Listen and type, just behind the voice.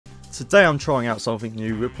Today I'm trying out something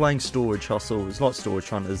new. We're playing Storage Hustle. It's like Storage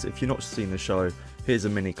Hunters. If you've not seen the show, here's a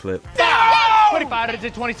mini clip. 25 to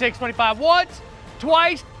 26, 25 once,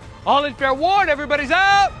 twice, all in fair warn, everybody's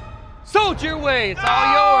out. Soldier your way, it's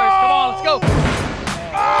all yours. Come on, let's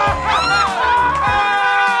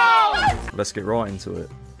go. Let's get right into it.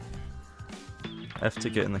 F to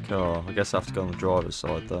get in the car. I guess I have to go on the driver's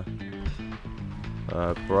side though.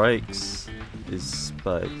 Brakes is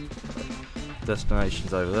space.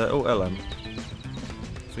 Destination's over there. Oh, LM. I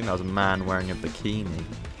think that was a man wearing a bikini.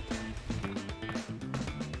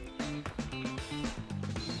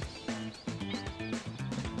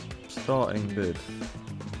 Starting bid.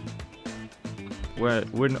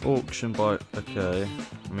 Win auction by. Okay.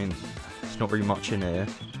 I mean, it's not really much in here.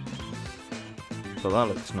 But that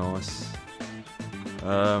looks nice.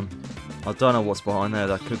 I don't know what's behind there.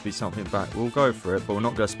 That could be something back. We'll go for it, but we're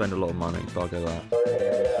not going to spend a lot of money. Bugger that.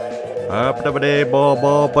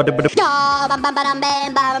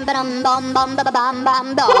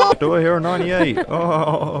 Do I hear a 98?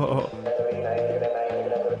 Oh.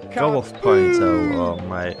 Go off, ponytail. Oh,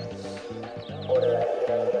 mate.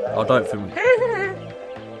 I don't think.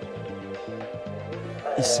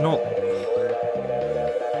 It's not.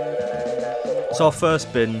 It's our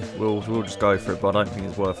first bin. We'll just go for it, but I don't think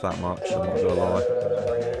it's worth that much. I'm not gonna lie.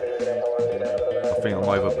 I think I'm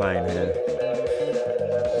overpaying here.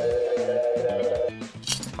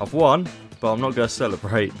 I've won, but I'm not gonna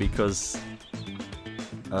celebrate because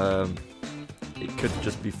it could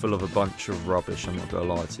just be full of a bunch of rubbish. I'm not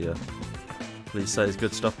gonna lie to you. Please say it's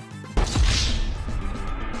good stuff.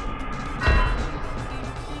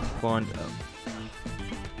 Find.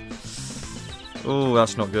 Oh,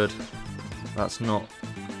 that's not good. That's not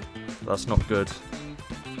good.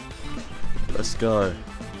 Let's go.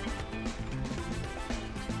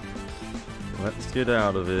 Let's get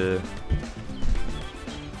out of here.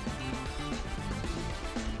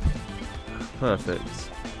 Perfect.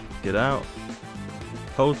 Get out.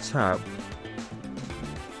 Hold tab.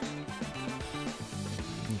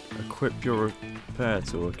 Equip your repair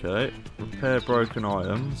tool, okay. Repair broken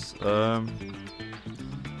items. I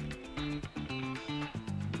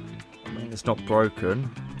mean, it's not broken.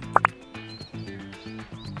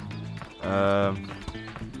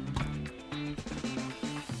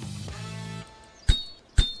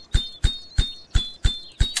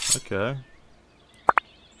 Okay.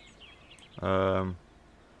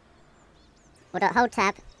 We'll hold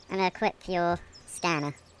tab and equip your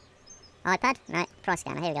scanner. iPad? No, price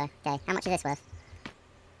scanner, here we go. Okay, how much is this worth?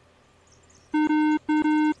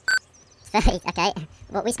 30, okay.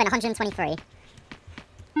 Well, we spent 123.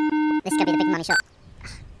 This could be the big money shot.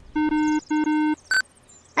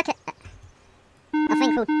 Okay. I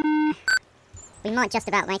think we might just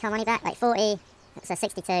about make our money back. Like 40, so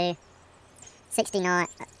 62, 69,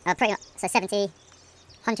 pretty much, so 70,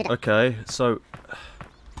 100. Okay, so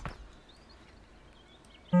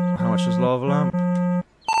how much was lava lamp?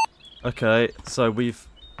 Okay, so we've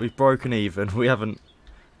broken even. We haven't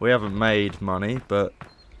made money, but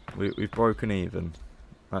we've broken even.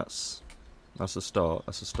 That's a start.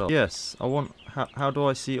 That's a start. Yes, I want. How do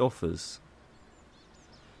I see offers?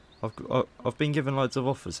 I've been given loads of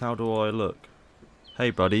offers. How do I look?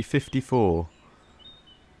 Hey, buddy, 54.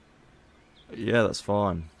 Yeah, that's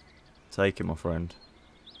fine. Take it, my friend.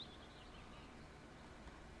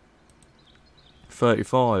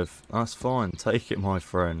 35. That's fine. Take it, my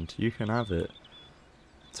friend. You can have it.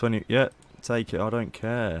 20. Yeah, take it. I don't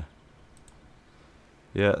care.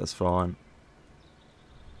 Yeah, that's fine.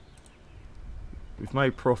 We've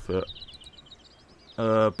made profit.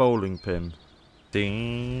 Bowling pin.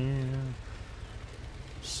 Damn.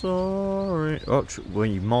 Sorry. Oh, well,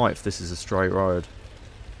 you might if this is a straight road.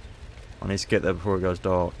 I need to get there before it goes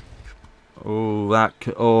dark. Oh,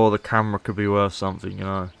 the camera could be worth something, you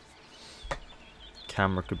know.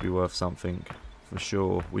 Camera could be worth something for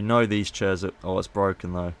sure. We know these chairs are. Oh, it's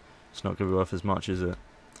broken though. It's not going to be worth as much, is it?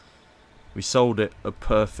 We sold it a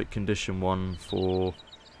perfect condition one for,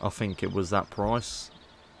 I think it was that price.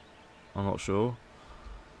 I'm not sure.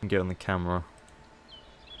 I can get on the camera.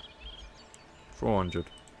 400.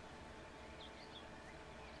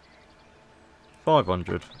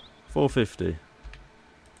 500. 450.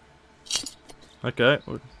 Okay,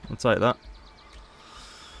 we'll take that.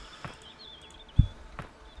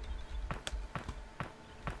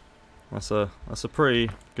 That's a pretty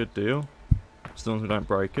good deal, as long as we don't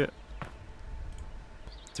break it.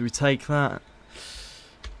 Do we take that?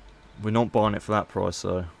 We're not buying it for that price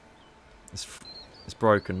though. It's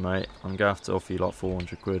broken, mate. I'm gonna have to offer you like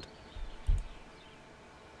 400 quid.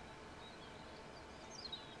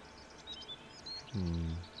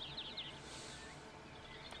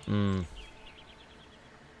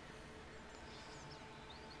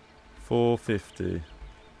 $450.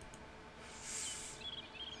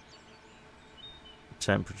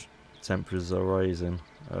 Temperatures are rising.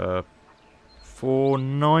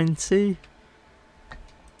 $490.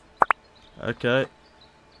 Okay.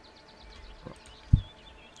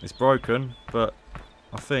 It's broken, but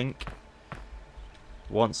I think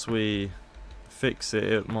once we fix it,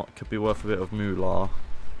 it could be worth a bit of moolah.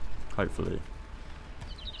 Hopefully.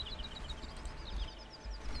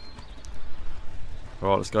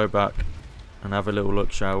 Right, let's go back and have a little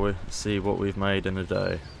look, shall we? See what we've made in a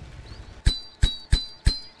day.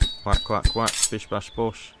 Quack, quack, quack, bish, bash,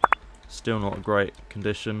 bosh. Still not a great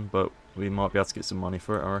condition, but we might be able to get some money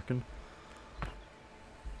for it, I reckon.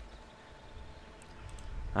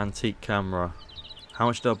 Antique camera. How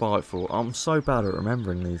much did I buy it for? I'm so bad at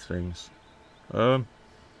remembering these things. I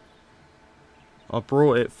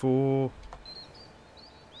brought it for...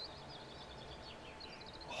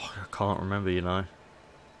 Oh, I can't remember, you know.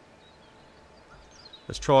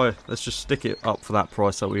 Let's just stick it up for that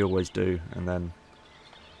price that we always do, and then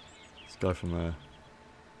let's go from there.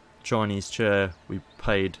 Chinese chair we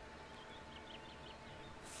paid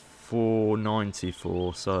 $490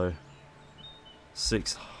 for, so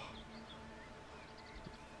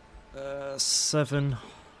 $750,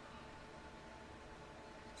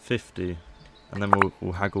 and then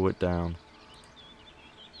we'll haggle it down.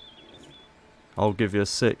 I'll give you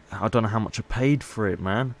a I don't know how much I paid for it,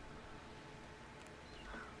 man.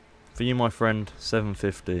 For you, my friend,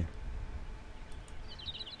 $750.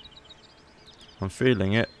 I'm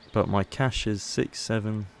feeling it, but my cash is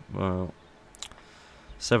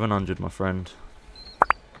 700, my friend.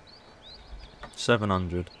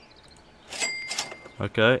 700.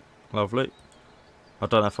 Okay, lovely. I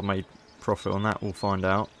don't know if I made profit on that. We'll find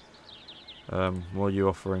out. What are you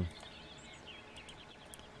offering?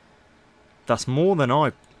 That's more than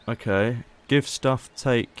I... Okay. Give stuff,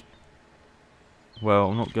 take...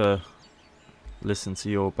 Well, I'm not going to listen to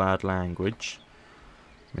your bad language,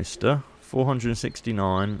 mister.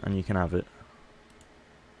 469, and you can have it.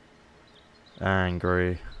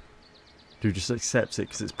 Angry. Dude, just accept it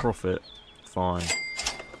because it's profit. Fine.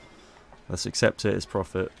 Let's accept it as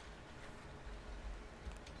profit.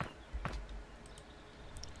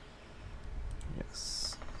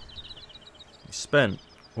 Yes. You spent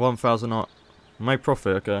 1,000. Made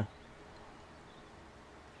profit, okay.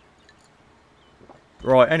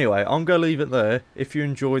 Right, anyway, I'm going to leave it there. If you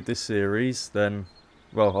enjoyed this series, then,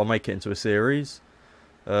 well, I'll make it into a series.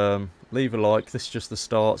 Leave a like. This is just the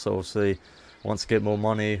start, so obviously, once I get more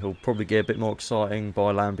money, it'll probably get a bit more exciting,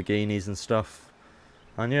 buy Lamborghinis and stuff.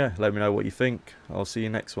 And yeah, let me know what you think. I'll see you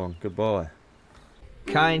next one. Goodbye.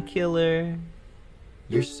 Kind killer,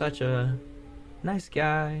 you're such a nice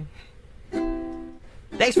guy.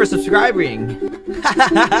 Thanks for subscribing. Ha ha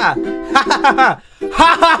ha ha ha ha ha ha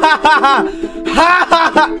ha ha ha.